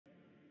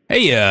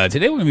Hey,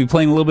 today we're going to be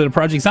playing a little bit of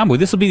Project Zomboid.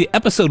 This will be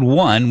episode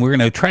 1. We're going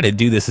to try to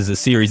do this as a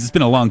series. It's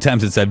been a long time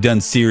since I've done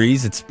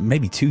series. It's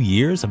maybe 2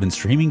 years. I've been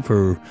streaming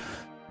for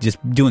just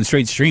doing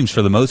straight streams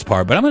for the most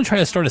part. But I'm going to try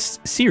to start a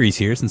series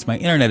here since my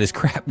internet is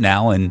crap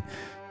now. And,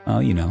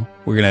 you know,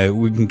 we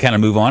can kind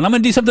of move on. I'm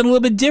going to do something a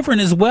little bit different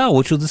as well,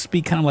 which will just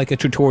be kind of like a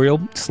tutorial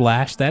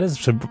slash. That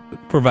is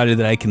provided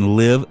that I can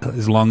live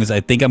as long as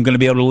I think I'm going to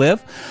be able to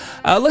live.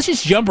 Let's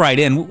just jump right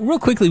in. Real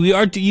quickly, we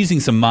are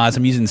using some mods.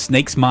 I'm using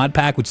Snake's mod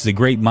pack, which is a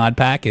great mod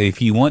pack.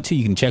 If you want to,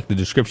 you can check the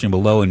description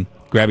below and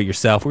grab it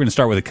yourself. We're going to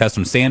start with a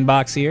custom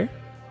sandbox here.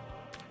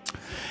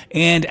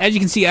 And as you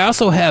can see, I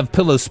also have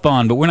pillow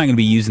spawn, but we're not going to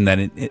be using that.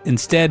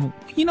 Instead,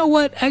 you know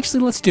what?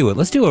 Actually, let's do it.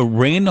 Let's do a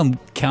random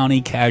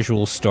county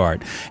casual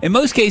start. In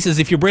most cases,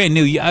 if you're brand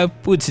new, I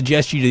would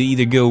suggest you to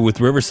either go with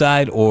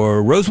Riverside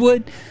or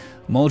Rosewood.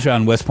 Muldrow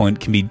and West Point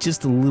can be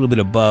just a little bit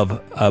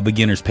above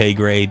beginner's pay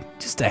grade,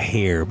 just a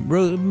hair.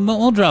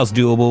 Muldrow's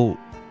doable.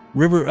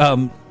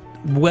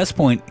 West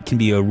Point can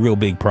be a real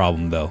big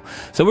problem, though.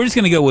 So we're just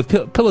going to go with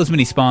Pillow's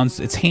mini spawns.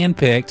 It's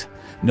hand-picked.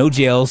 No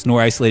jails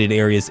nor isolated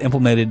areas,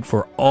 implemented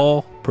for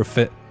all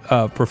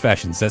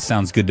professions. That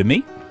sounds good to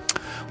me.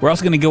 We're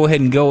also going to go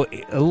ahead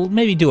and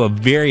maybe do a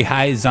very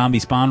high zombie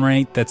spawn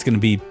rate. That's going to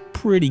be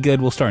pretty good.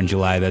 We'll start in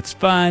July. That's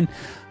fine.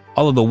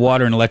 All of the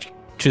water and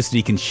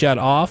electricity can shut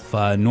off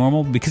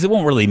normal because it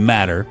won't really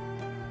matter.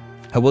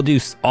 I will do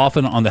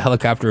often on the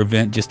helicopter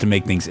event just to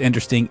make things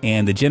interesting.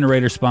 And the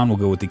generator spawn will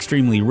go with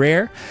extremely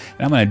rare.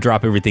 And I'm going to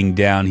drop everything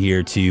down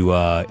here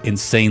to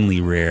insanely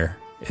rare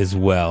as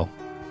well.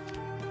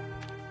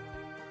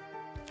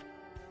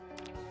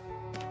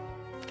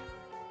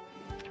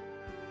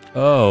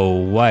 Oh,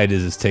 why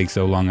does this take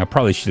so long? I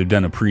probably should have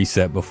done a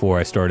preset before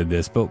I started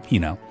this, but you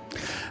know,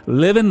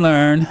 live and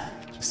learn.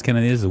 Just kind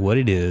of is what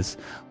it is.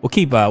 We'll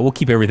keep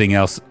everything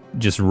else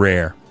just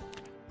rare.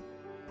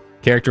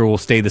 Character will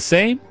stay the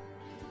same.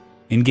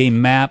 In-game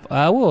map,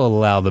 we'll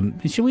allow them.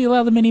 Should we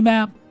allow the mini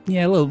map?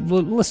 Yeah,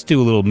 let's do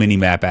a little mini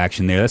map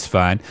action there. That's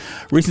fine.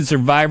 Recent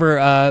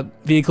survivor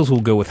vehicles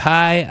will go with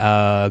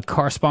high.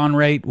 Car spawn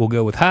rate will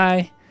go with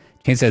high.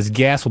 Chance as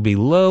gas will be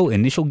low.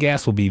 Initial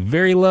gas will be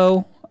very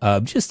low.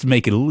 Just to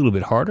make it a little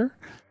bit harder.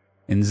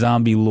 In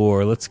zombie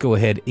lore, let's go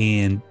ahead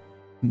and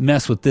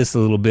mess with this a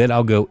little bit.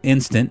 I'll go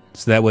instant,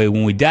 so that way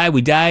when we die,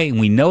 and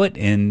we know it,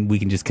 and we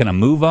can just kind of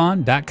move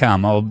on.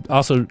 .com. I'll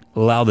also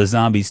allow the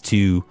zombies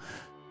to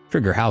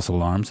trigger house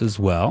alarms as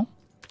well.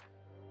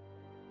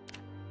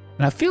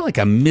 And I feel like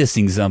I'm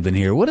missing something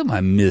here. What am I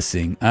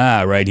missing?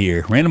 Ah, right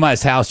here.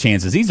 Randomized house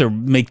chances. These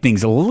make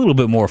things a little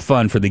bit more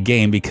fun for the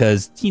game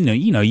because,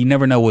 you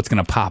never know what's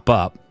going to pop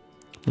up.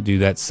 We'll do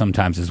that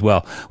sometimes as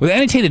well. With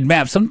annotated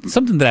maps,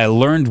 something that I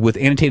learned with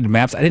annotated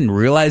maps, I didn't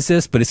realize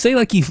this, but say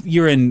like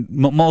you're in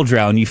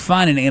Muldrow and you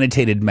find an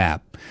annotated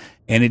map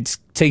and it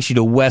takes you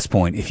to West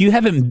Point. If you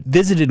haven't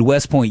visited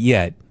West Point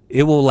yet,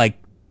 it will that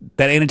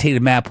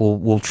annotated map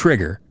will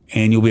trigger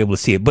and you'll be able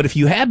to see it. But if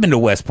you have been to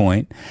West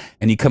Point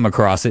and you come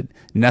across it,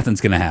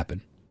 nothing's going to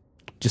happen.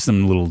 Just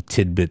some little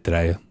tidbit that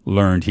I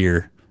learned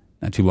here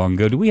not too long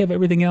ago. Do we have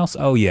everything else?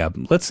 Oh yeah,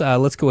 let's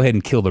go ahead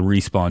and kill the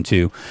respawn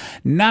too.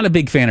 Not a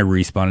big fan of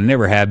respawn. I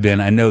never have been.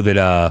 I know that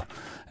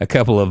a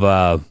couple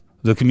of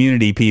the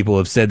community people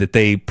have said that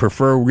they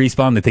prefer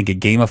respawn. They think it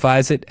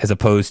gamifies it as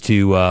opposed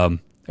to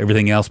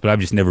everything else. But I've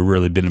just never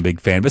really been a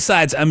big fan.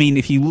 Besides, I mean,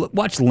 if you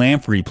watch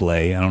Lamprey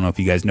play, I don't know if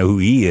you guys know who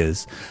he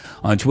is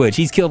on Twitch.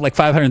 He's killed like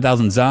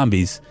 500,000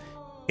 zombies,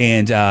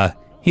 and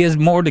he has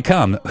more to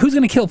come. Who's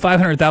going to kill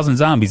 500,000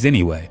 zombies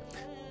anyway?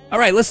 All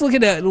right, let's look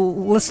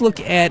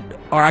at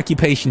our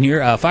occupation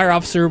here. Fire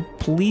officer,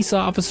 police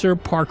officer,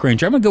 park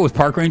ranger. I'm gonna go with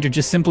park ranger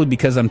just simply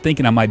because I'm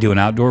thinking I might do an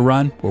outdoor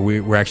run where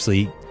we're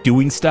actually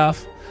doing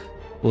stuff.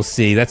 We'll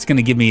see. That's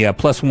gonna give me a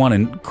 +1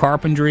 in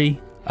carpentry,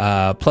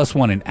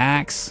 +1 in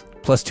axe,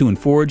 +2 in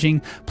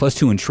foraging,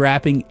 +2 in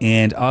trapping,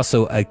 and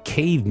also a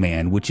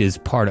caveman, which is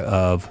part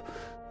of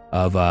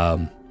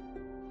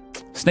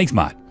Snake's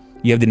mod.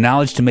 You have the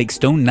knowledge to make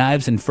stone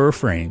knives and fur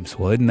frames.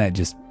 Well, isn't that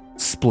just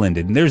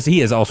splendid? And he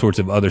has all sorts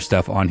of other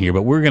stuff on here,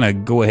 but we're gonna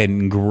go ahead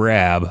and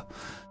grab. I'm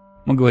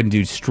gonna go ahead and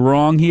do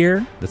strong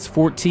here. That's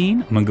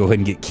 14. I'm gonna go ahead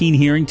and get keen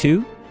hearing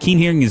too. Keen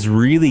hearing is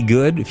really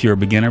good if you're a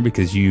beginner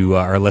because you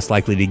are less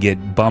likely to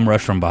get bum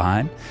rush from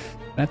behind.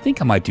 And I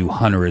think I might do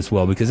hunter as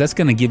well because that's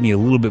gonna give me a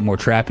little bit more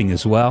trapping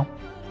as well.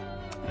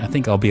 And I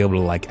think I'll be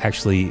able to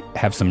actually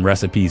have some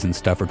recipes and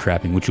stuff for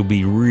trapping, which will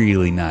be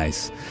really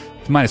nice.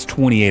 It's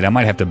 -28. I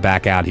might have to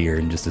back out here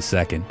in just a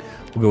second.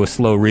 We'll go with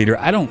slow reader.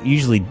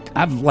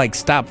 I've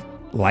stopped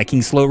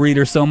liking slow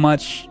reader so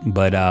much,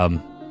 but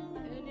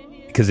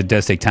because it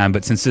does take time.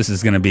 But since this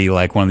is going to be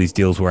like one of these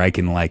deals where I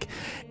can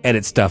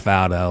edit stuff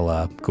out,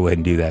 I'll go ahead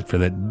and do that for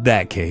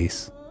that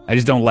case. I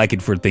just don't like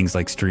it for things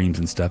like streams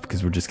and stuff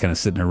because we're just kind of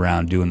sitting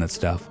around doing that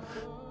stuff.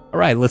 All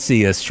right, let's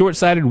see. A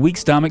short-sighted, weak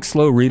stomach,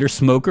 slow reader,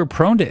 smoker,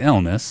 prone to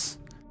illness.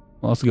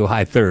 We'll also go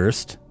high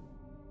thirst,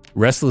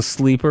 restless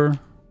sleeper.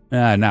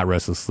 Not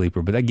restless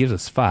sleeper, but that gives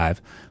us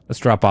 5. Let's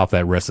drop off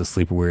that restless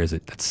sleeper. Where is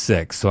it? That's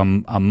 6. So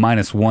I'm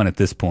 -1 at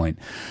this point.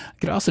 I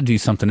could also do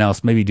something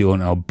else. Maybe do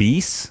an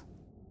obese.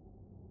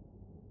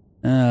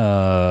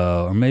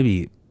 Or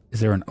maybe, is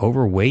there an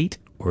overweight?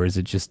 Or is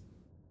it just...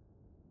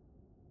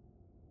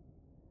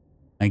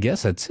 I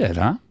guess that's it,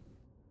 huh?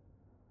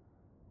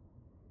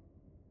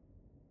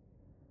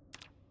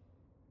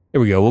 There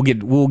we go.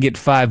 We'll get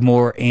 5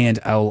 more, and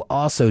I'll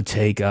also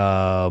take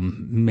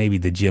maybe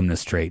the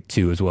gymnast trait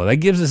too as well. That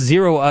gives us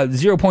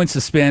 0 points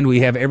to spend. We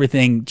have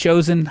everything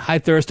chosen: high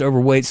thirst,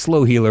 overweight,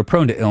 slow healer,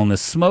 prone to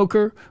illness,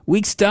 smoker,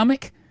 weak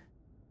stomach,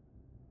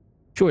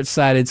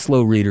 short-sighted,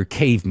 slow reader,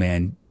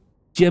 caveman,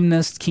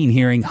 gymnast, keen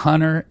hearing,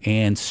 hunter,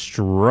 and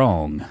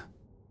strong.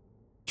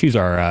 Choose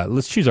our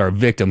let's choose our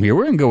victim here.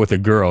 We're gonna go with a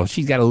girl.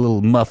 She's got a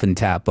little muffin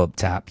top up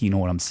top. You know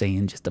what I'm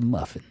saying? Just a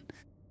muffin.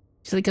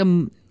 She's like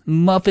a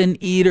muffin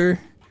eater.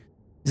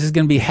 This is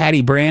going to be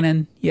Hattie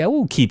Brannon. Yeah,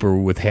 we'll keep her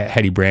with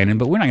Hattie Brannon,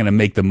 but we're not going to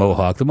make the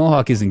mohawk. The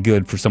mohawk isn't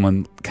good for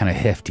someone kind of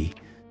hefty.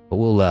 But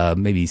we'll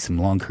maybe some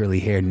long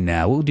curly hair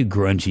now. We'll do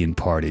grungy and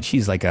parted.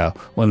 She's like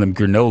one of them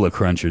granola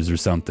crunchers or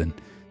something.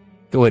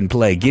 Go ahead and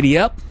play. Giddy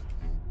up.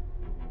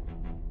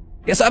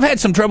 Yes, I've had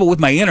some trouble with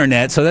my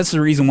internet, so that's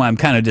the reason why I'm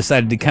kind of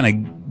decided to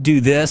kind of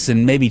do this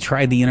and maybe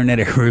try the internet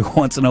every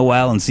once in a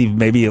while and see if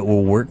maybe it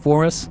will work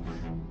for us.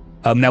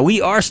 Now we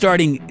are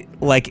starting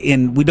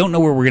we don't know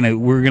where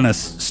we're gonna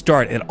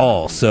start at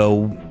all,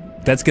 so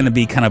that's gonna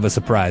be kind of a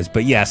surprise.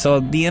 But yeah, so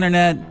the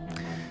internet,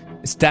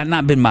 it's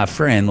not been my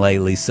friend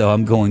lately, so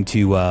I'm going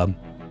to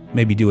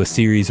maybe do a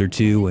series or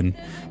two, and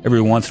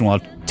every once in a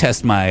while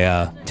test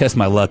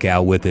my luck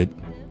out with it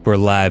for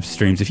live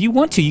streams. If you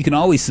want to, you can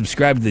always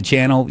subscribe to the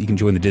channel. You can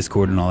join the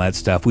Discord and all that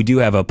stuff. We do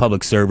have a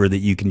public server that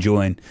you can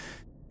join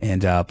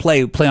and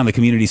play on the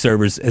community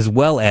servers, as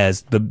well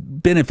as the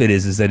benefit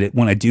is that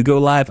when I do go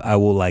live, I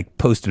will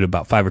post it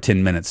about 5 or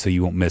 10 minutes so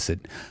you won't miss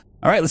it.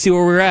 All right, let's see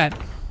where we're at.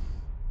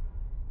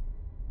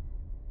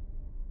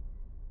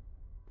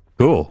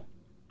 Cool.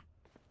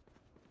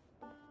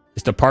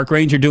 Just a park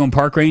ranger doing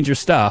park ranger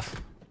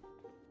stuff.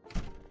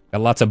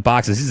 Got lots of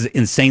boxes. This is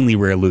insanely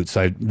rare loot,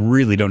 so I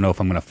really don't know if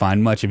I'm going to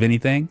find much of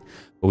anything.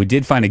 But we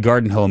did find a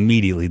garden hoe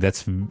immediately.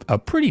 That's a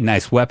pretty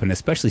nice weapon,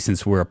 especially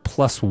since we're a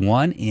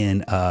 +1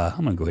 in...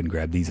 I'm going to go ahead and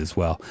grab these as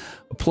well.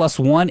 A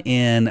 +1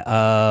 in...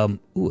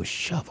 ooh, a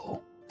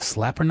shovel.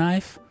 Slapper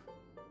knife.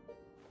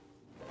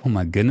 Oh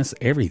my goodness,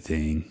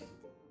 everything.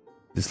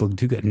 This looking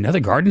too good.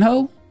 Another garden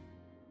hoe?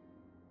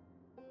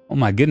 Oh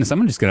my goodness,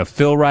 I'm just going to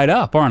fill right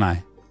up, aren't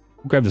I?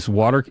 Grab this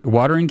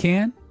watering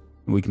can.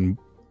 And we can...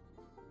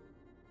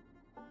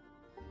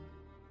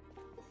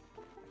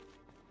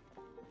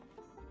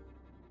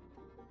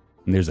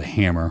 And there's a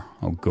hammer.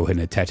 I'll go ahead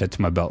and attach that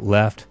to my belt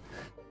left.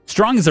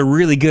 Strong is a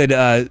really good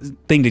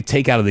thing to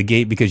take out of the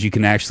gate because you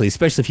can actually,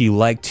 especially if you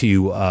like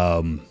to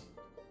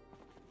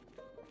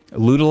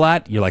loot a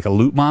lot, you're like a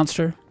loot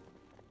monster.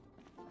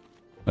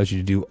 Allows you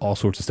to do all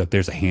sorts of stuff.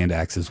 There's a hand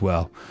axe as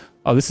well.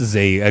 Oh, this is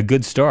a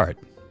good start.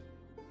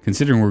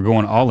 Considering we're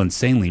going all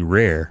insanely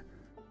rare.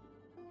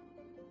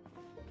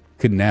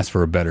 Couldn't ask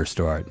for a better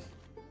start.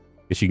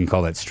 Guess you can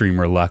call that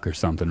streamer luck or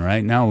something,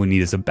 right? Now all we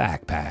need is a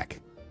backpack.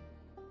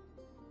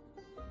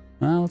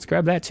 Well, let's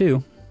grab that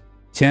too.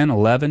 10,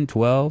 11,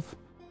 12.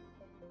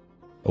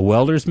 A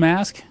welder's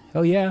mask?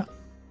 Hell yeah.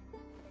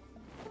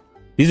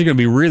 These are going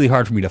to be really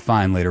hard for me to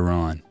find later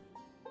on.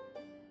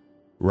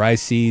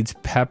 Rice seeds,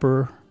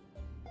 pepper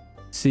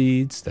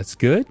seeds. That's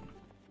good.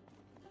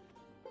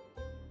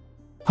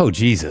 Oh,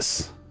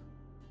 Jesus.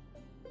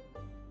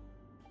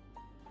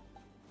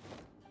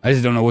 I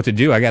just don't know what to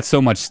do. I got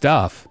so much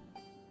stuff.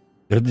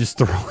 They're just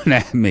throwing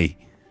at me.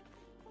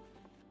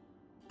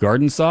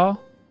 Garden saw?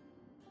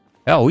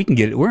 Oh, we're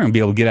going to be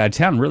able to get out of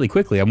town really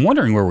quickly. I'm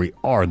wondering where we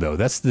are, though.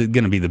 That's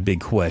going to be the big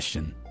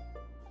question.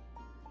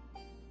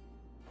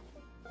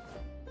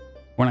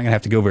 We're not going to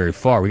have to go very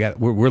far.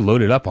 We're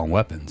loaded up on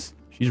weapons.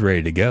 She's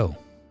ready to go.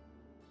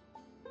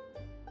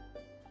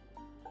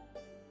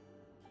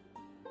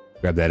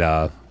 Grab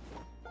that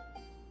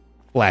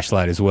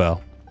flashlight as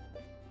well.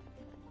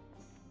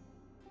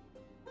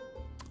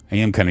 I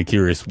am kind of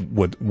curious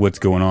what's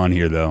going on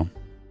here, though.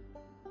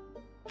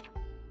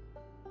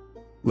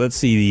 Let's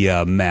see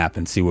the map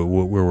and see where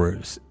we're...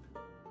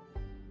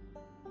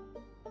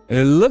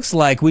 It looks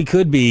like we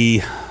could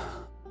be... I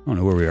don't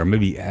know where we are.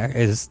 Maybe...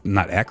 Is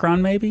not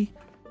Akron, maybe?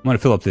 I'm going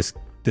to fill up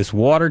this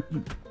water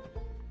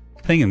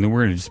thing, and then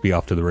we're going to just be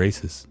off to the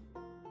races.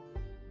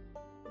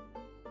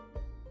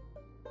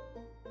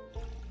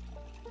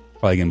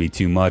 Probably going to be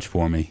too much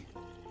for me.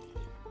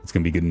 It's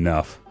going to be good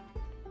enough.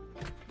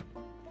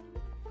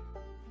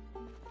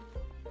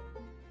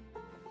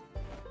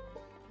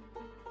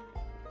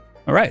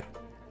 All right.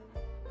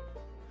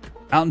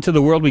 Out into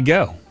the world we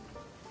go.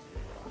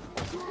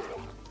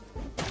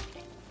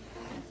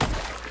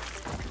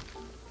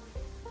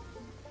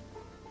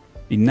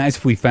 Be nice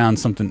if we found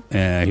something.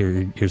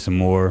 Here's some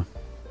more.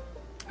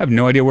 I have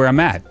no idea where I'm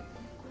at.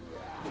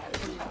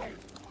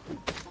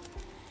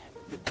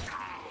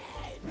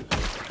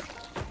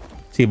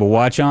 Does he have a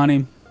watch on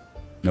him?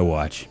 No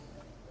watch.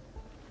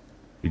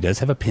 He does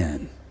have a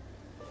pen.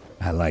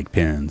 I like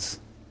pens.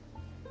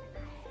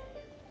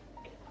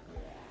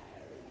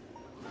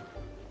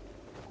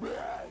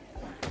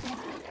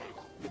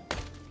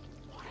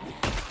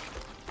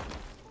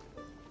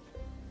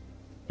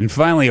 And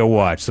finally a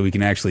watch so we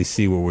can actually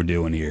see what we're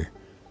doing here.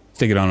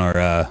 Stick it on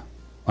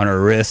our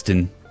wrist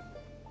and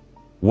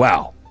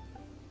wow.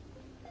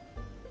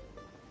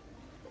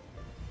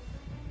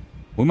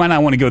 We might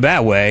not want to go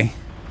that way.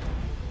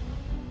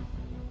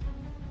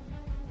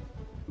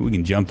 We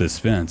can jump this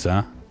fence,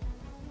 huh?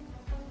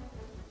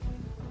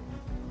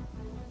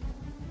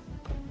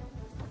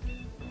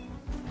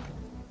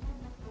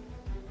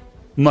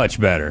 Much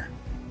better.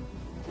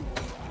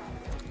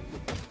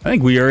 I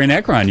think we are in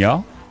Ekron,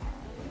 y'all.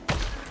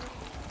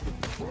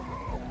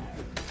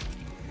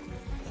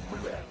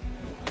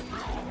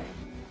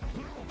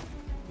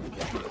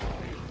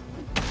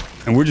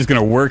 And we're just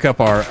gonna work up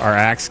our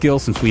axe skill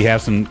since we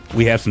have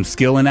some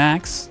skill in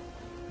axe.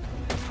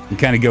 And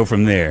kind of go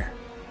from there.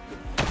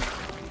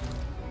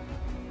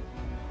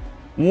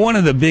 One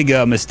of the big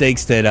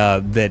mistakes that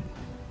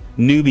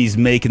newbies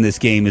make in this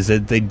game is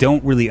that they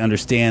don't really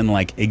understand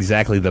like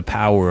exactly the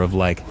power of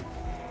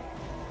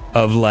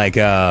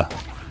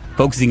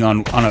focusing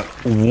on a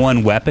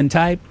one weapon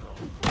type.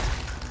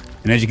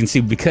 And as you can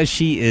see, because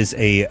she is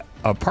a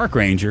park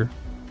ranger,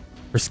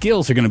 her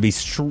skills are going to be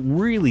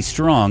really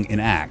strong in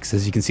axe.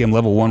 As you can see, I'm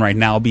level 1 right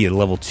now. I'll be at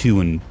level 2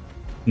 in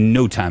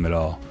no time at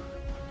all.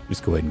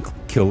 Just go ahead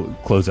and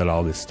close out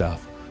all this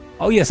stuff.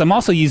 Oh yes, I'm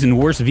also using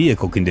worse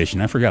vehicle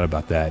condition. I forgot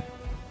about that.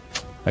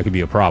 That could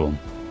be a problem.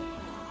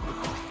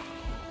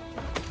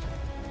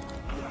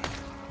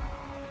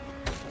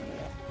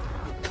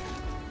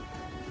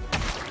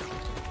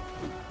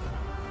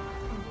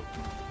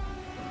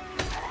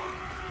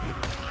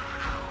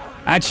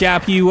 I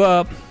chop you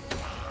up.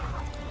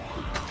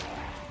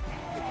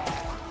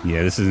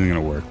 Yeah, this isn't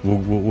gonna work.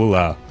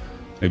 We'll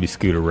maybe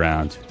scoot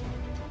around.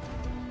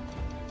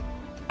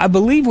 I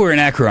believe we're in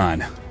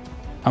Ekron.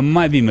 I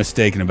might be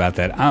mistaken about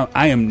that.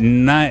 I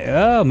am not.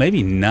 Oh,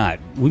 maybe not.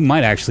 We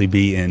might actually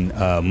be in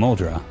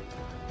Muldra.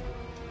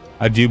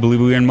 I do believe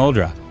we're in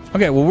Muldra.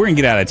 Okay, well we're gonna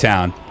get out of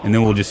town, and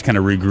then we'll just kind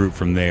of regroup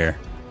from there.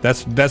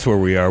 That's where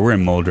we are. We're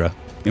in Muldra,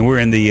 and we're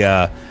in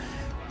the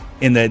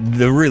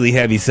really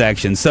heavy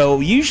section. So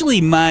usually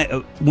when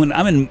I wind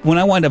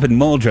up in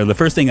Muldra, the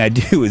first thing I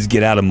do is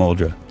get out of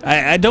Muldra.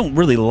 I don't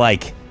really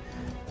like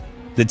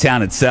the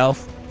town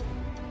itself,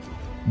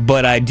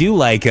 but I do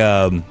like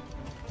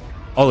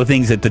all the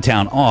things that the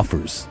town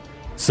offers.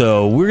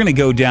 So we're gonna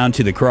go down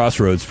to the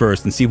crossroads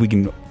first and see if we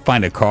can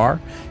find a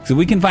car. So if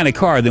we can find a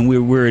car, then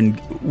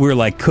we're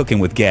like cooking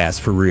with gas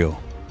for real.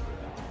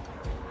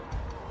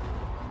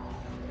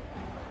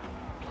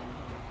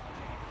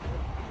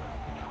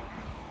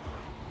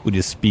 We'll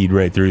just speed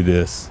right through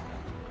this.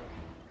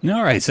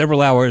 All right,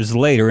 several hours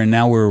later, and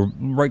now we're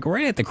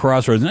right at the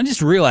crossroads. And I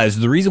just realized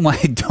the reason why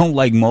I don't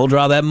like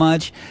Muldra that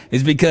much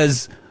is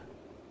because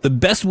the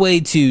best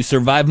way to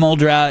survive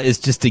Muldra is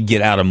just to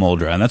get out of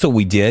Muldra, and that's what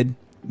we did.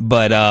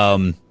 But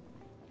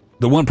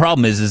the one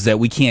problem is that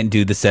we can't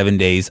do the 7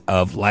 days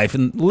of life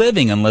and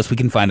living unless we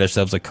can find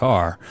ourselves a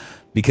car.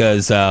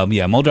 Because, yeah,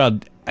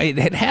 Muldra,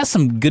 it has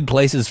some good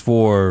places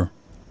for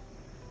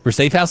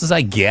safe houses,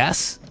 I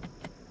guess.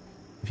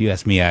 If you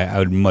ask me, I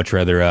would much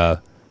rather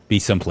be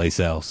someplace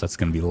else. That's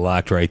going to be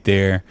locked right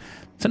there.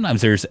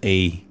 Sometimes there's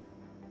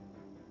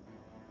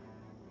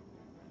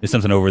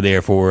something over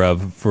there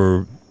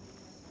for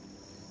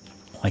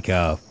like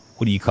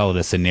what do you call it,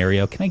 a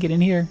scenario? Can I get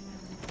in here?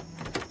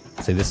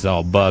 Say this is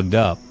all bugged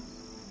up.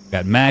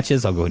 Got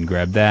matches. I'll go ahead and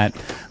grab that.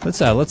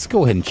 Let's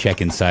go ahead and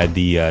check inside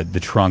the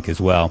trunk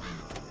as well.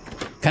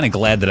 Kind of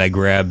glad that I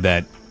grabbed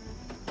that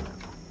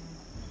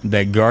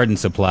garden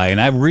supply,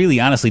 and I really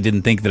honestly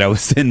didn't think that I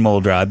was in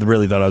Muldra. I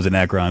really thought I was in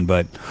Ekron,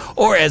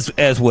 or as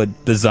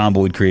what the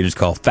Zomboid creators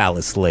call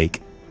Phallus Lake,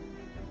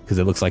 because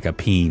it looks like a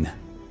peen.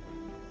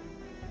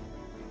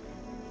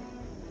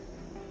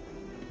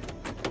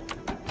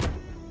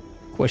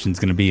 Question's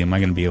gonna be, am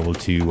I gonna be able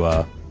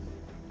to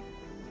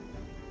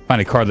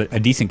find a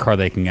decent car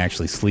that I can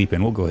actually sleep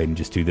in? We'll go ahead and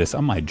just do this.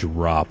 I might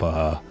drop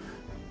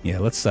yeah,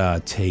 let's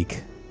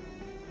take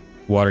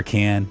water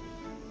can.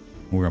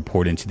 We're gonna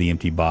pour it into the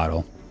empty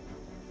bottle.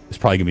 There's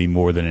probably gonna be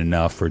more than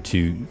enough for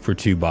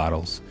two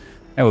bottles.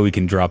 That way we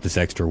can drop this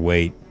extra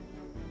weight.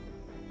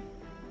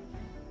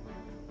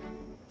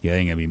 Yeah,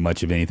 ain't gonna be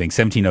much of anything.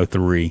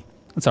 1703.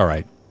 That's all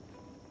right.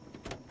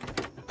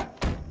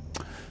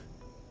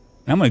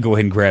 I'm gonna go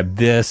ahead and grab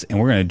this, and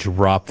we're gonna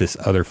drop this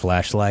other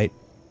flashlight,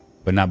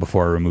 but not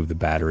before I remove the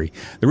battery.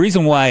 The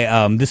reason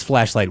why this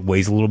flashlight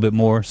weighs a little bit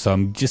more, so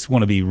I'm just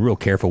want to be real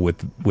careful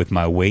with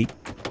my weight.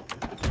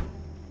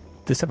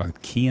 Does this have a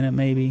key in it,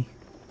 maybe?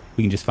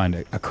 We can just find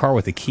a car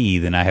with a key,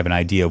 then I have an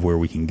idea of where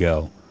we can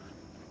go.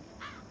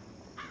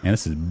 And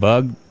this is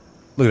bugged.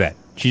 Look at that.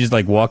 She's just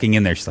like walking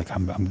in there. She's like,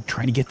 I'm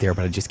trying to get there,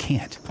 but I just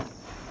can't.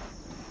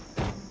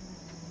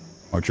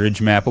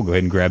 Archridge map. We'll go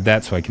ahead and grab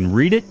that so I can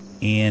read it.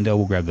 And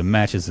we'll grab the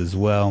matches as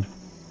well.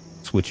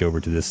 Switch over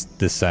to this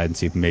side and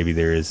see if maybe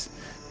there is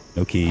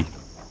no key.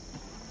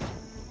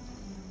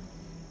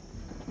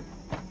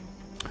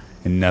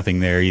 And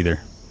nothing there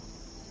either.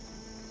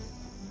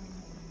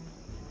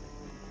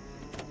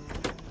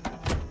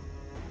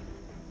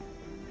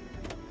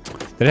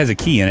 That has a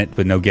key in it,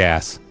 but no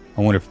gas.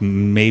 I wonder if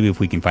maybe if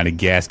we can find a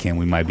gas can,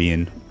 we might be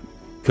in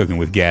cooking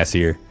with gas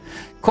here.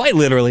 Quite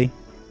literally.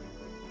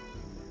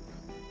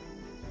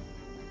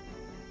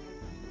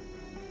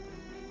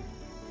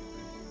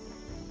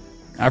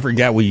 I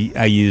forgot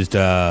I used,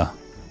 ooh,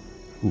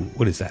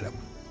 what is that?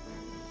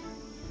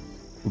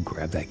 We'll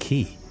grab that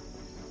key.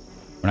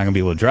 We're not going to be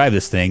able to drive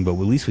this thing, but at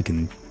least we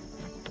can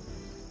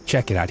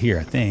check it out here,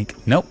 I think.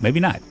 Nope, maybe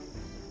not.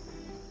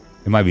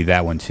 It might be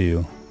that one,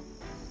 too.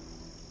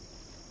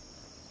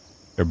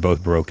 They're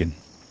both broken.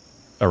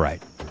 All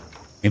right.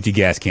 Empty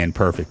gas can,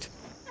 perfect.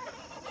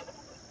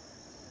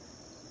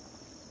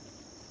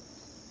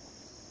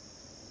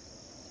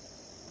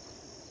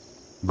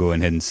 Go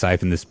ahead and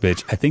siphon this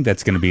bitch. I think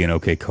that's going to be an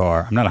okay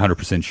car. I'm not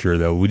 100% sure,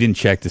 though. We didn't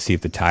check to see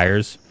if the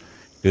tires,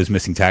 it was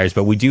missing tires,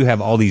 but we do have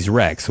all these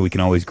wrecks, so we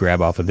can always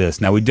grab off of this.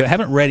 Now, we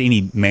haven't read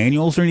any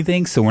manuals or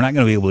anything, so we're not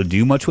going to be able to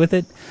do much with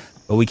it,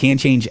 but we can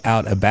change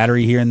out a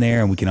battery here and there,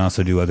 and we can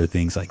also do other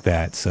things like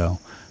that. So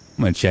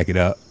I'm going to check it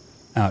out.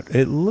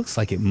 It looks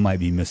like it might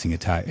be missing a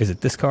tire. Is it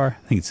this car?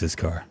 I think it's this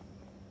car.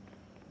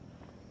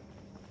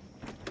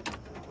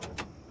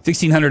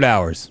 1,600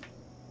 hours.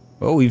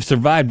 Oh, we've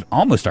survived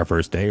almost our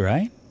first day,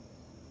 right?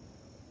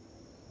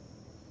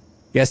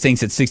 Gas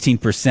tank's at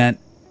 16%.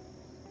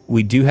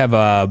 We do have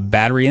a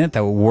battery in it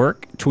that will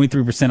work.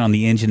 23% on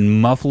the engine.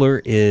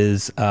 Muffler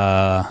is...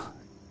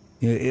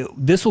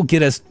 this will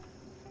get us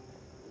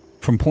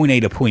from point A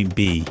to point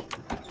B,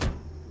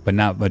 but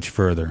not much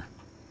further.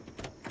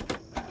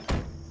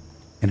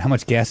 And how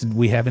much gas did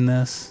we have in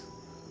this?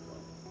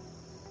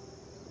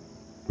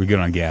 We're good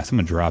on gas. I'm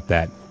going to drop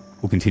that.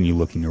 We'll continue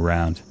looking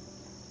around.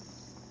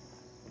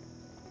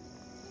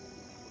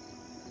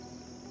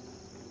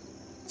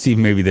 See if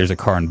maybe there's a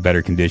car in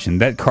better condition.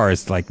 That car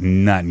is like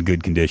not in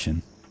good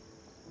condition.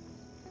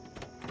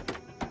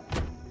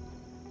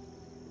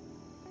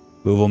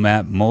 Louisville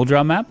map,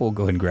 Muldrow map. We'll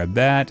go ahead and grab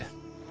that.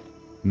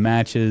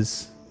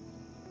 Matches.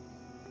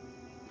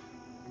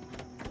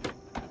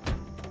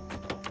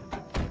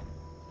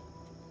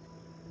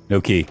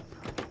 No key.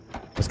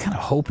 I was kind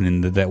of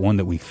hoping that one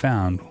that we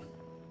found.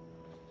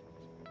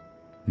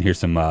 And here's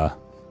some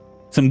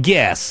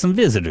guests, some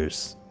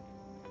visitors.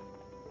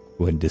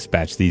 Go ahead and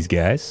dispatch these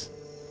guys.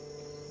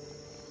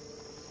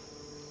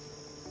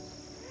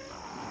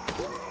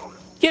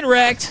 Get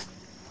wrecked.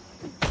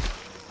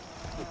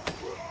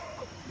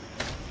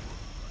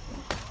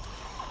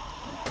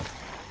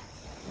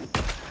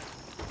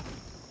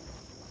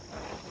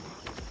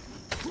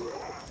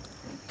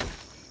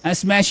 I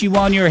smash you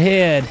on your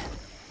head.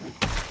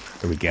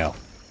 There we go.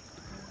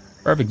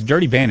 Perfect.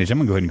 Dirty bandage. I'm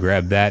going to go ahead and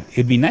grab that.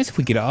 It'd be nice if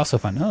we could also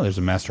find... Oh, there's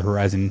a Master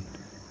Horizon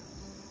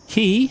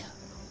key.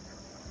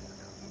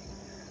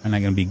 I'm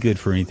not going to be good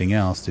for anything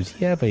else. Did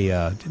he have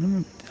a...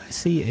 did I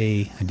see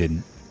a... I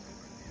didn't.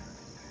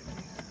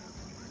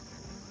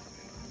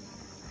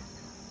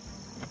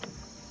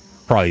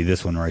 Probably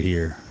this one right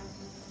here.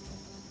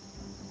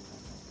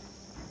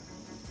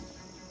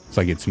 Looks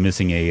like it's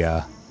missing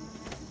a...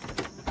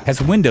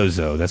 has windows,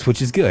 though. That's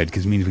which is good,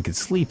 because it means we could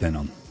sleep in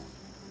them.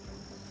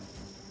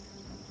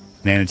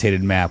 An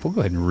annotated map. We'll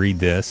go ahead and read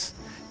this.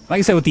 Like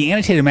I said, with the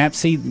annotated map,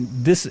 see,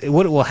 this,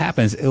 what will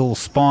happen is it'll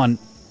spawn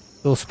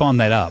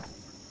that up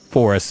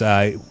for us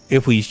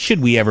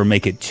should we ever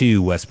make it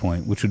to West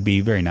Point, which would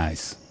be very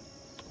nice.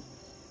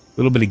 A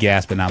little bit of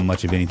gas, but not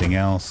much of anything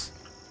else.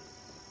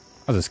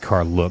 How does this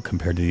car look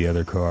compared to the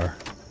other car?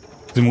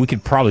 I mean, we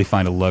could probably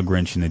find a lug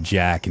wrench and a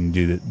jack and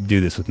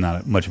do this with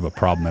not much of a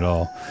problem at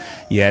all.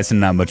 Yeah, it's in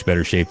not much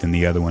better shape than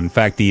the other one. In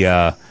fact,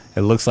 it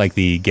looks like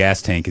the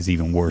gas tank is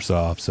even worse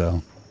off,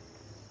 so...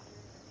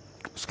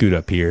 Scoot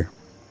up here.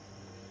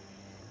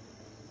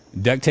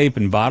 Duct tape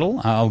and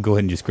bottle. I'll go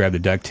ahead and just grab the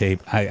duct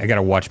tape. I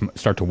gotta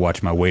start to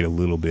watch my weight a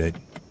little bit.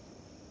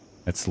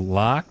 That's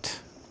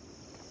locked.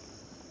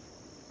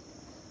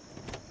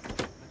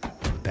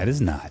 That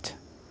is not.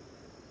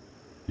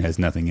 It has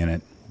nothing in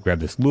it. Grab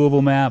this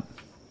Louisville map.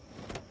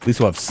 At least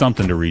we'll have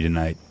something to read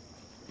tonight.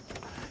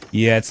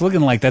 Yeah, it's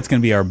looking like that's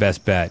going to be our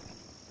best bet.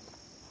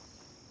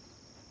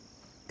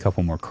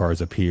 Couple more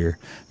cars up here.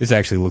 This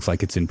actually looks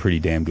like it's in pretty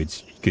damn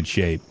good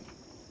shape.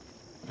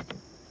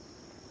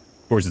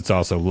 Of course, it's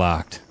also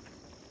locked.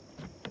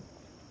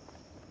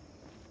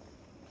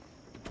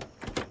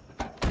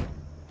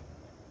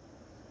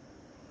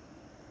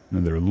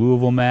 Another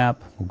Louisville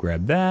map. We'll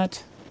grab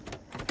that.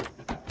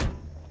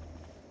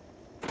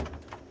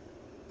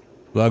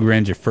 Lug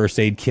wrench, a first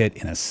aid kit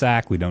in a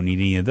sack. We don't need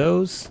any of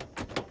those.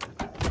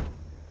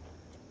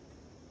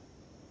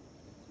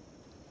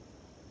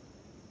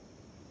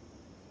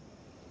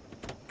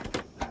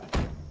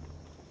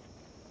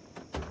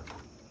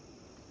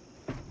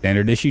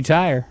 Standard issue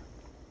tire.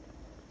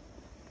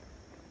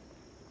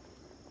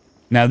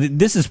 Now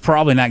this is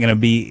probably not going to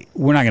be.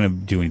 We're not going to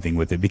do anything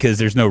with it because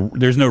there's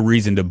no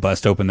reason to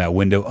bust open that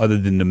window other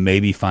than to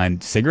maybe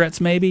find cigarettes,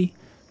 maybe.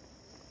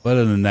 But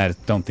other than that, I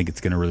don't think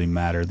it's going to really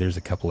matter. There's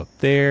a couple up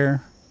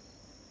there.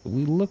 But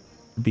we look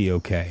to be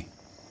okay.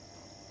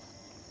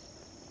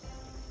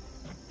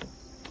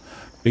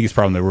 Biggest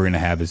problem that we're going to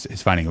have is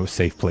finding a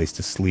safe place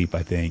to sleep,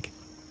 I think.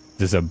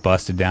 This is a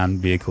busted down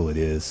vehicle. It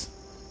is.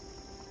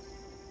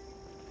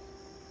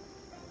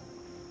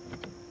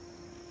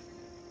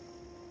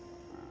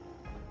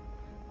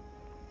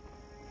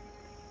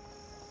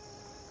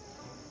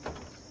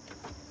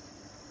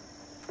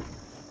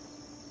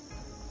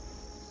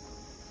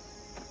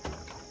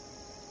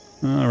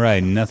 All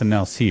right, nothing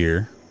else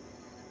here.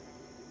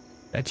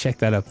 I check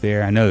that up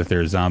there. I know that there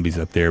are zombies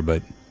up there,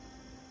 but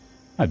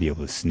I'd be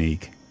able to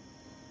sneak.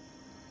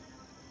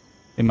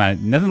 They might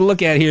nothing to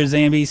look at here,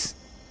 zombies.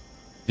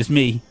 Just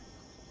me.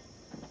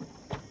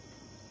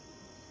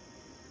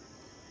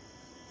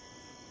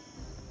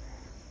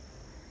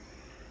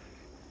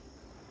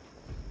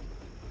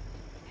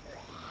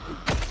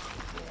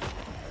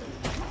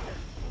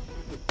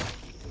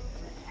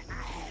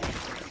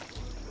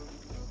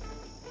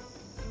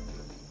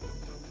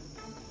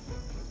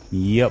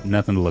 Yep,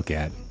 nothing to look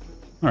at.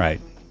 All right.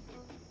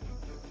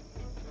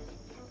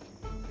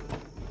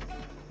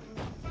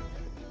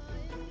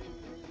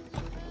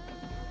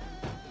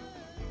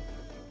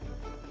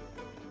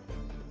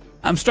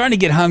 I'm starting to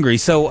get hungry,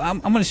 so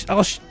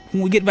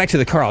when we get back to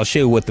the car, I'll show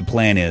you what the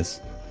plan is.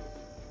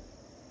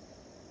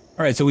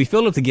 All right, so we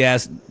filled up the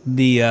gas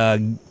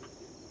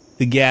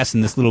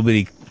in this little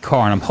bitty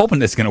car, and I'm hoping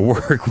that's going to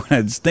work. When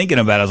I was thinking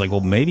about it, I was like,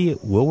 well, maybe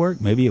it will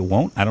work, maybe it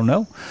won't. I don't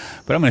know.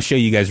 But I'm going to show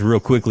you guys real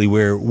quickly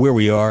where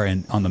we are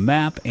and on the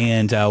map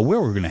and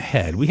where we're going to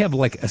head. We have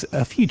like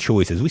a few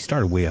choices. We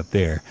started way up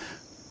there.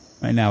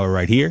 Right now we're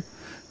right here.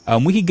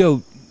 We could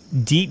go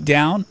deep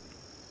down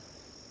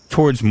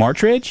towards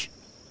Martridge,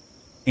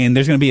 and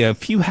there's going to be a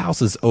few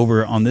houses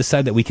over on this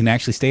side that we can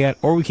actually stay at,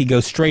 or we could go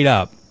straight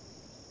up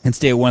and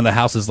stay at one of the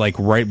houses like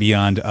right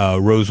beyond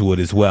Rosewood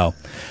as well.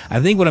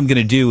 I think what I'm going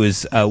to do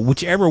is,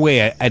 whichever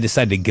way I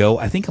decide to go,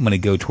 I think I'm going to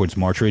go towards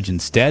Martridge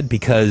instead,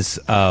 because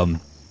I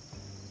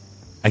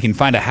can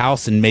find a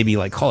house and maybe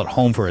like call it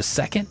home for a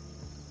second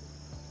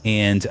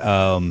and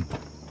start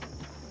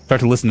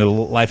to listen to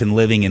Life and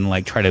Living and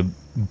like try to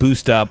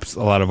boost up a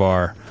lot of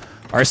our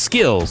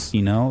skills,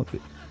 you know.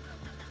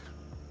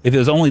 If it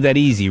was only that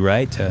easy,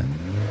 right?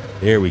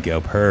 There we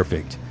go,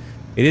 perfect.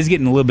 It is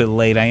getting a little bit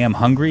late. I am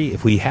hungry.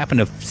 If we happen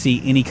to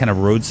see any kind of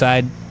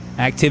roadside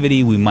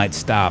activity, we might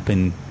stop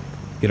and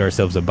get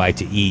ourselves a bite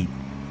to eat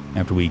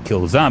after we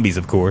kill the zombies,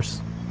 of course.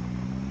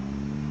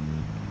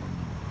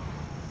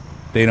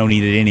 They don't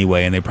eat it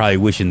anyway, and they're probably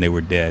wishing they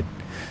were dead.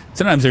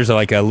 Sometimes there's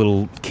like a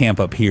little camp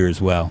up here as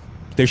well.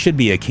 There should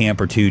be a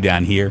camp or two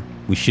down here.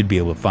 We should be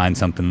able to find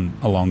something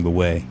along the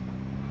way.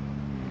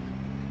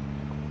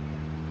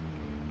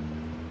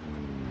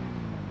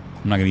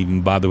 I'm not going to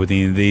even bother with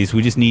any of these.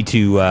 We just need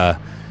to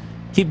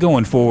keep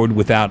going forward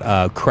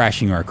without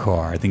crashing our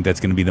car. I think that's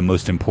going to be the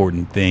most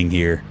important thing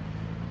here.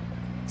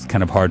 It's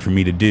kind of hard for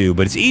me to do,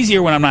 but it's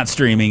easier when I'm not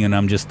streaming and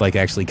I'm just like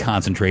actually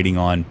concentrating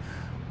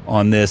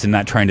on this and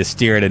not trying to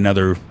stare at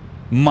another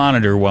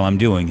monitor while I'm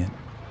doing it.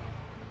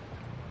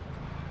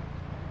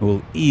 It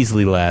will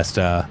easily last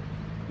at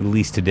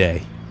least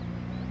today.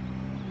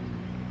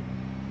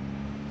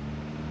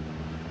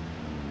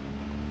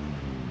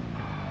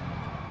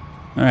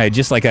 All right,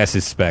 just like I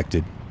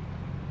suspected.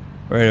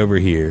 Right over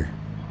here.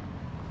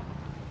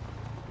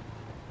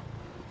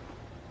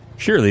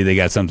 Surely they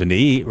got something to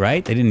eat,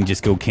 right? They didn't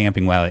just go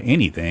camping without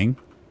anything.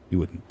 You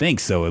wouldn't think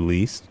so, at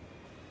least.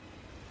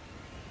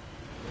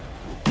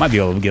 Might be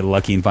able to get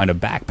lucky and find a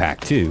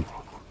backpack, too.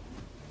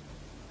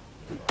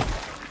 Look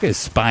at his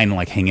spine,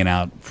 like, hanging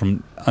out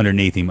from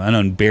underneath him.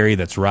 Unknown berry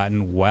that's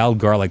rotten. Wild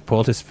garlic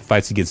poultice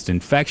fights against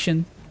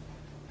infection.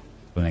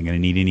 We're not going to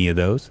need any of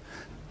those.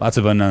 Lots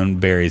of unknown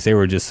berries. They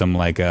were just some,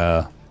 like,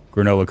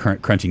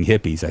 granola crunching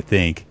hippies, I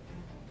think.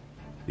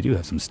 They do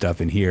have some stuff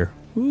in here.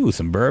 Ooh,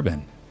 some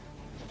bourbon.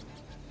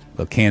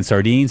 Little canned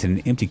sardines and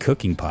an empty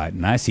cooking pot.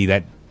 And I see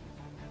that.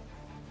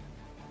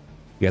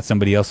 You got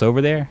somebody else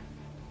over there?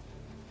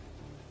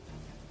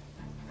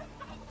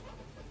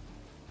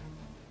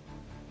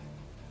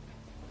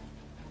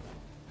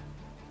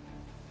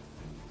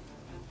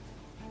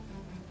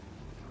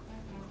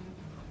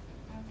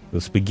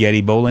 Little spaghetti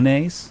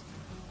bolognese.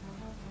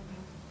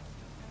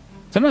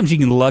 Sometimes you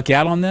can luck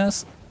out on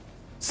this.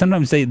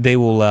 Sometimes they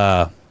will,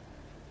 I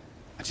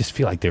just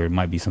feel like there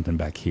might be something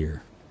back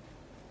here.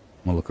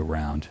 I'm gonna look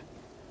around.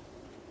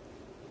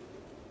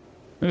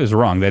 I was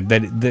wrong.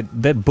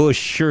 That bush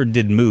sure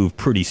did move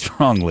pretty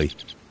strongly.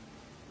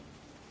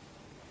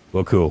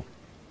 Well, cool.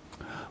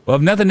 Well,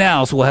 if nothing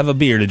else, we'll have a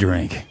beer to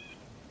drink.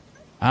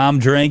 I'm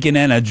drinking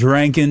and a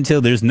drinking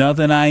till there's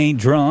nothing I ain't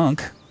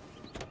drunk.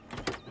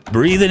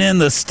 Breathing in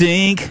the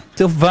stink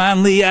till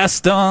finally I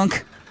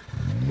stunk.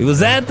 It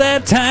was at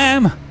that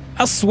time,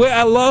 I swear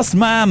I lost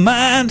my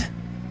mind.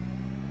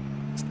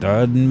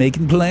 Started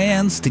making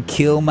plans to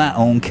kill my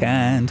own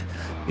kind.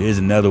 Here's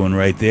another one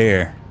right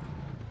there.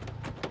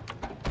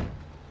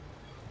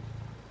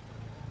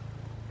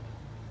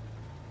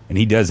 And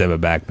he does have a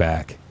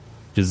backpack.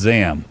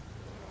 Shazam.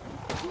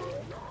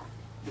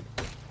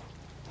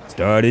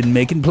 Started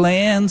making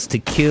plans to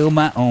kill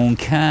my own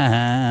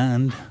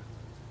kind.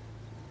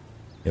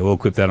 Yeah, we'll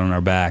equip that on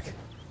our back.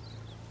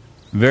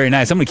 Very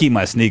nice. I'm going to keep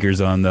my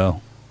sneakers on,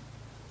 though.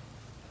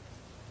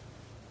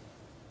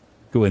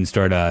 Go ahead and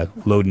start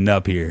loading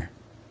up here.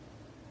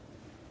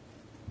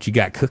 What you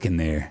got cooking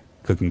there?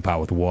 Cooking pot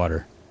with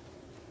water.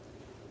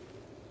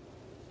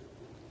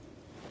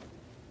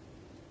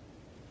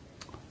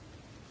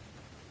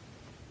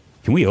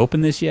 Can we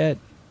open this yet?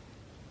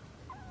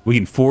 We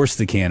can force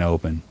the can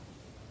open.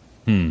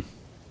 Go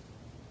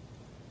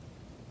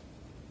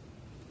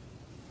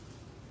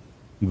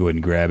ahead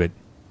and grab it.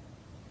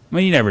 I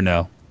mean, you never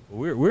know.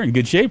 We're in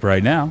good shape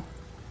right now.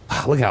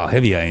 Look how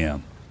heavy I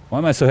am. Why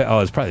am I so heavy? Oh,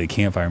 it's probably the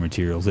campfire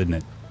materials, isn't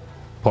it?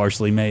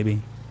 Partially,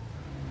 maybe.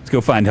 Let's go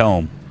find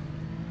home.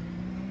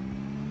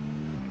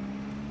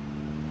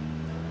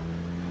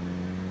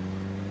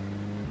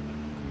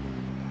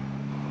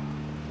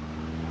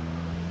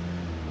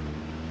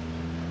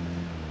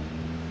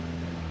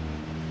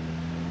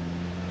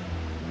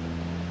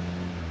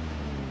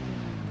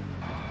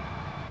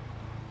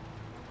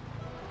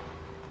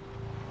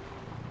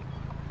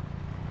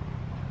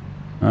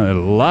 A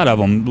lot of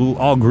them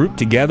all grouped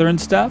together and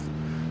stuff.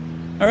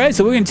 All right,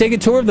 so we're going to take a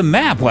tour of the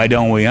map, why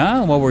don't we,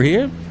 huh? While we're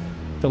here.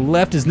 To the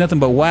left is nothing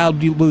but wild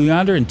blue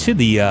yonder, and to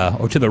the,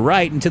 or to the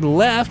right and to the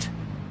left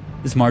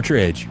is March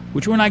Ridge,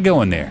 which we're not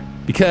going there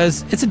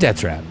because it's a death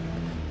trap.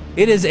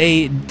 It is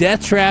a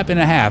death trap and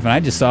a half, and I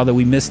just saw that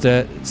we missed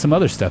some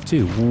other stuff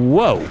too.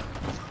 Whoa.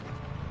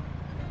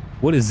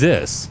 What is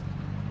this?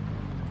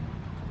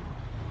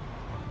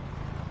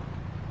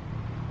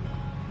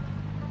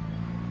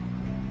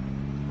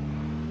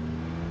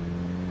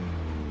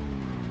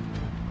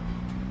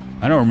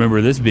 I don't remember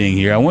this being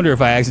here. I wonder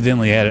if I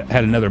accidentally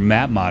had another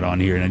map mod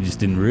on here and I just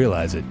didn't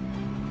realize it.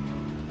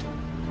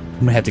 I'm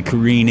gonna have to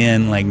careen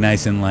in like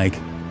nice and like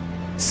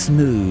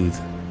smooth.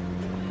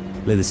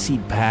 Let the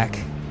seat back.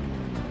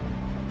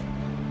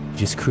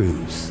 Just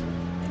cruise.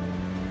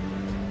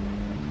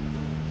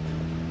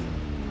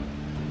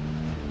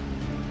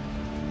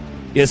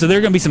 Yeah, so there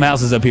are gonna be some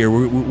houses up here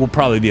we'll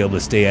probably be able to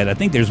stay at. I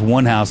think there's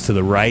one house to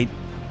the right.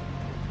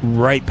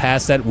 Right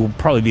past that, we'll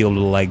probably be able to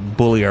like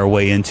bully our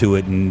way into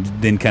it and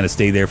then kind of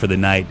stay there for the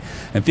night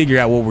and figure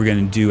out what we're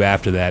going to do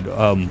after that.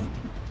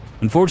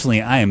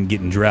 Unfortunately, I am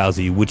getting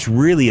drowsy, which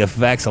really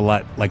affects a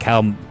lot, like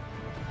how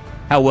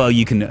well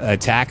you can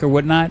attack or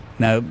whatnot.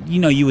 Now, you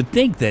know, you would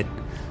think that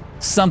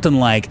something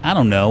like, I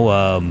don't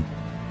know,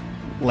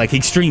 like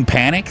extreme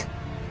panic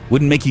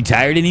wouldn't make you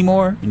tired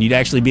anymore and you'd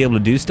actually be able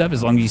to do stuff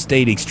as long as you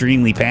stayed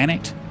extremely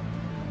panicked.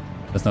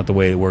 That's not the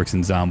way it works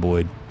in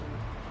Zomboid.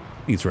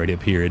 I think it's right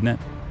up here, isn't it?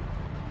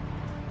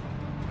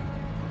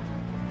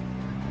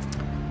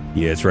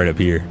 Yeah, it's right up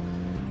here.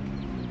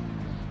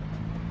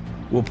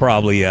 We'll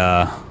probably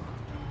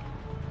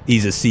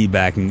ease a seat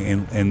back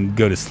and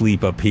go to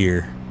sleep up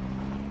here.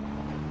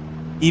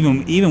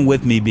 Even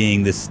with me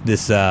being this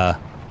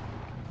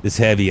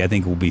heavy, I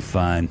think we'll be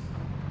fine.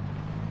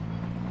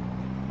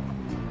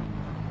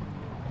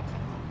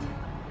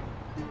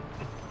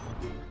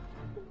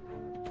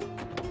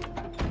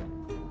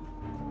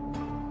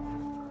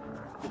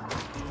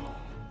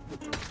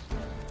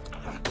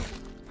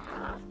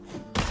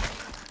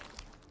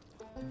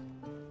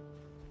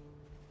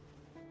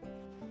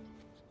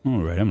 All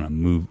right, I'm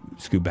gonna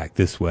scoot back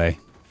this way.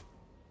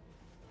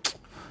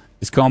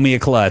 Just call me a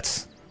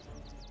klutz.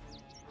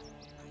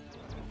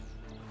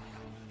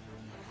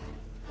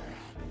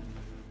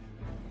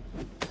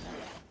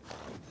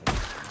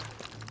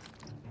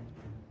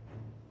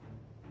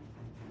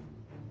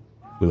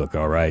 We look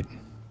all right.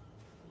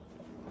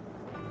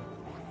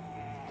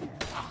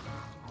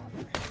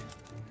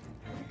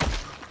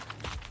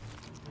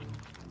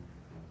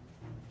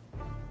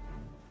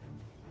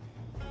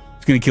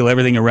 It's gonna kill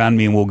everything around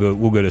me, and we'll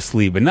go to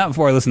sleep. But not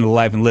before I listen to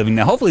Life and Living.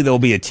 Now, hopefully, there'll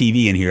be a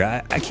TV in here.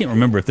 I can't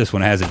remember if this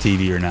one has a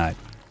TV or not.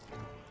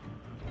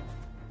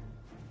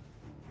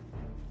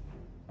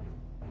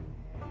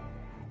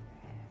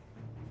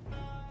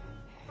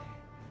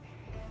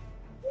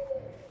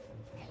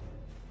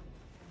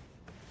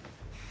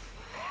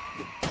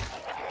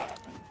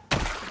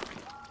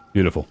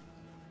 Beautiful.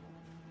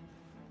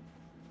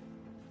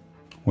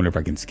 Wonder if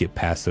I can skip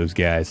past those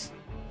guys.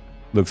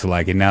 Looks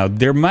like it. Now,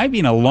 there might be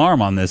an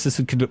alarm on this.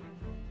 This could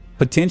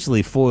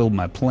potentially foil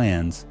my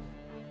plans.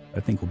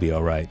 I think we'll be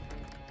all right.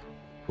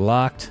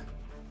 Locked.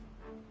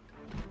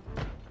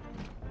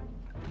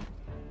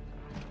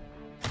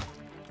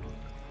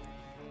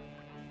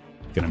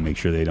 Gonna make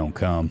sure they don't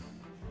come.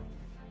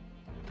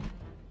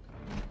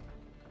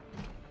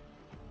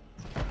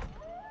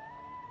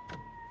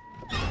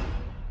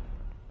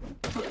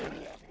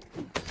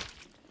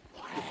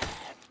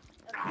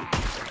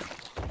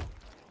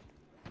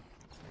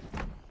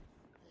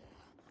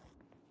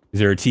 Is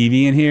there a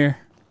TV in here?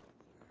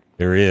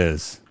 There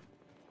is.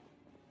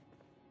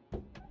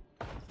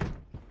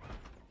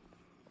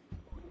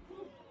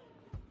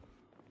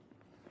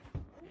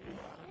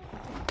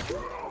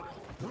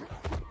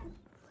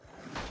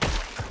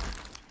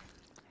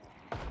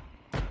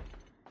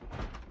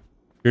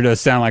 Sure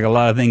does sound like a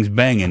lot of things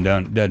banging,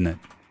 doesn't it?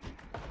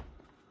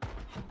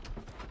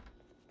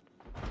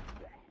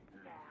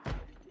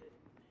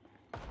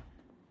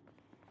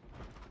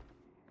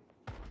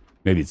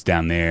 Maybe it's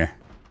down there.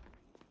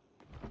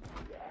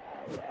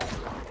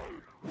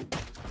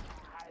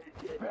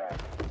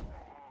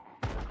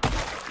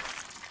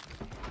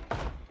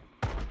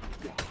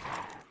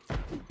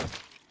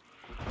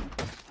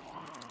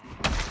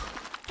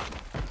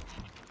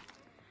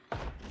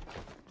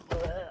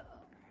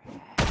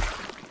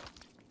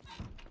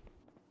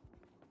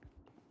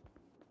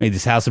 Made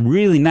this house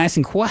really nice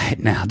and quiet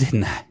now,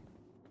 didn't I?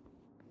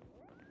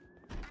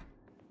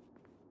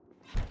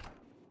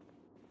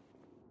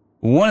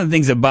 One of the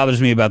things that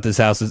bothers me about this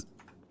house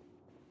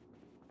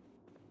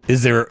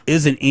is there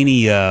isn't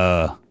any,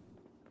 doesn't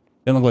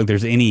look like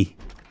there's any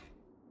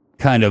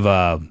kind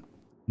of,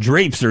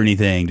 drapes or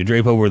anything to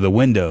drape over the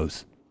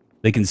windows.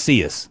 They can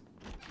see us.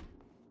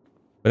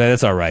 But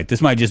that's all right.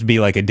 This might just be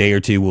like a day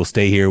or two. We'll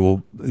stay here.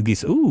 We'll be,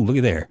 ooh, look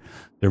at there.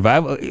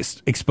 Survival,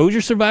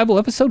 Exposure Survival,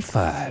 episode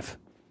 5.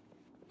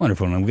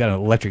 Wonderful. And we've got an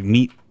electric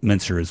meat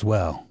mincer as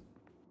well.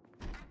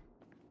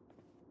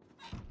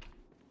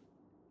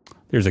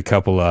 There's a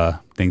couple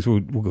things.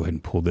 We'll go ahead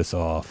and pull this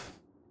off.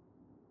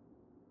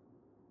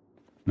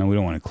 No, we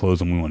don't want to close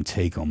them. We want to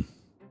take them.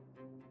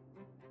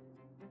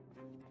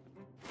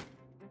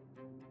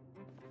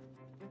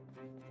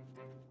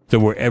 So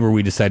wherever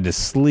we decide to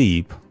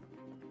sleep,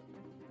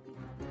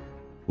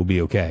 we'll be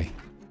okay.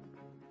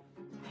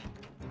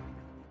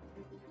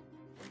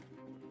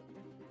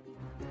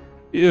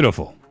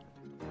 Beautiful.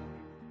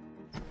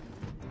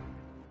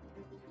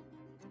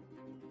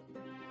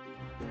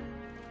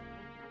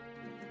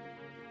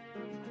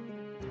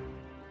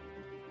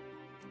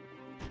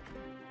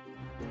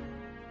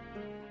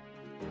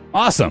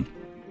 Awesome.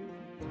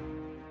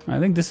 I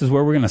think this is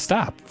where we're going to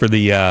stop for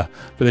the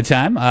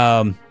time.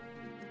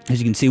 As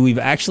you can see, we've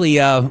actually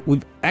made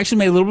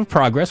a little bit of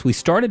progress. We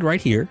started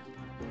right here.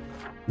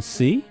 Let's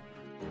see.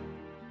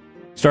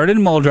 Started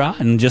in Muldra,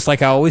 and just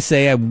like I always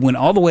say, I went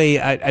all the way.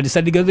 I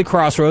decided to go to the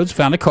crossroads,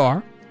 found a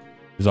car.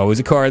 There's always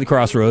a car at the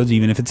crossroads,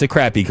 even if it's a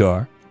crappy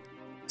car.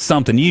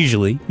 Something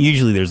usually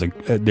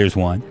there's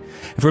one.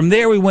 And from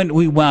there we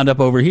wound up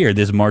over here.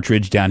 There's March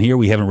Ridge down here.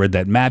 We haven't read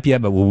that map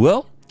yet, but we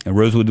will. And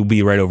Rosewood will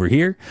be right over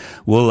here.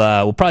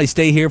 We'll probably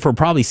stay here for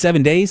probably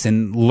 7 days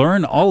and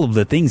learn all of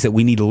the things that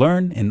we need to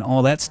learn and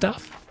all that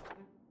stuff.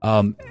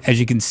 As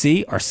you can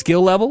see, our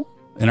skill level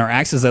and our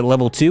axe is at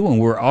level 2, and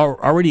we're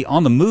already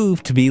on the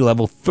move to be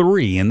level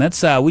 3. And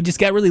that's we just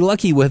got really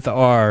lucky with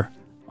our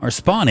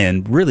spawn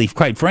in, really,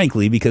 quite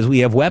frankly, because we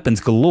have weapons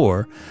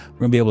galore. We're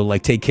gonna be able to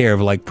like take care of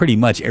like pretty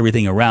much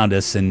everything around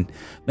us and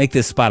make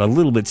this spot a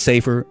little bit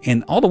safer,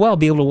 and all the while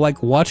be able to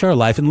like watch our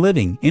life and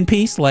living in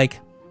peace, like,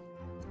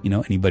 you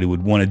know, anybody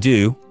would want to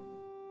do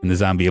in the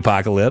zombie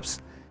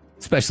apocalypse.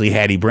 Especially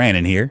Hattie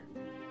Brannon here,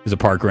 who's a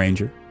park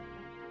ranger.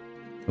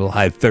 A little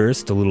high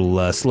thirst, a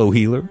little slow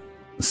healer,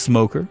 a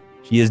smoker.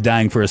 She is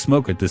dying for a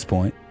smoke at this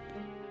point.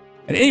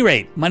 At any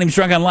rate, my name's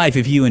Drunkonlife.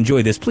 If you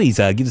enjoyed this, please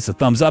give us a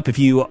thumbs up. If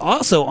you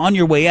also, on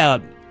your way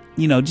out,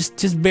 you know,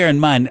 just bear in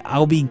mind,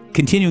 I'll be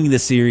continuing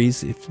this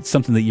series. If it's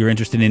something that you're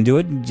interested in, do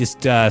it.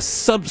 Just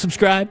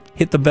subscribe,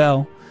 hit the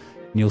bell,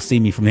 and you'll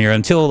see me from here.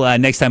 Until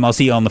next time, I'll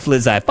see you on the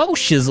Fliz Eye.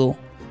 Faux shizzle.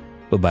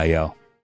 Bye-bye, y'all.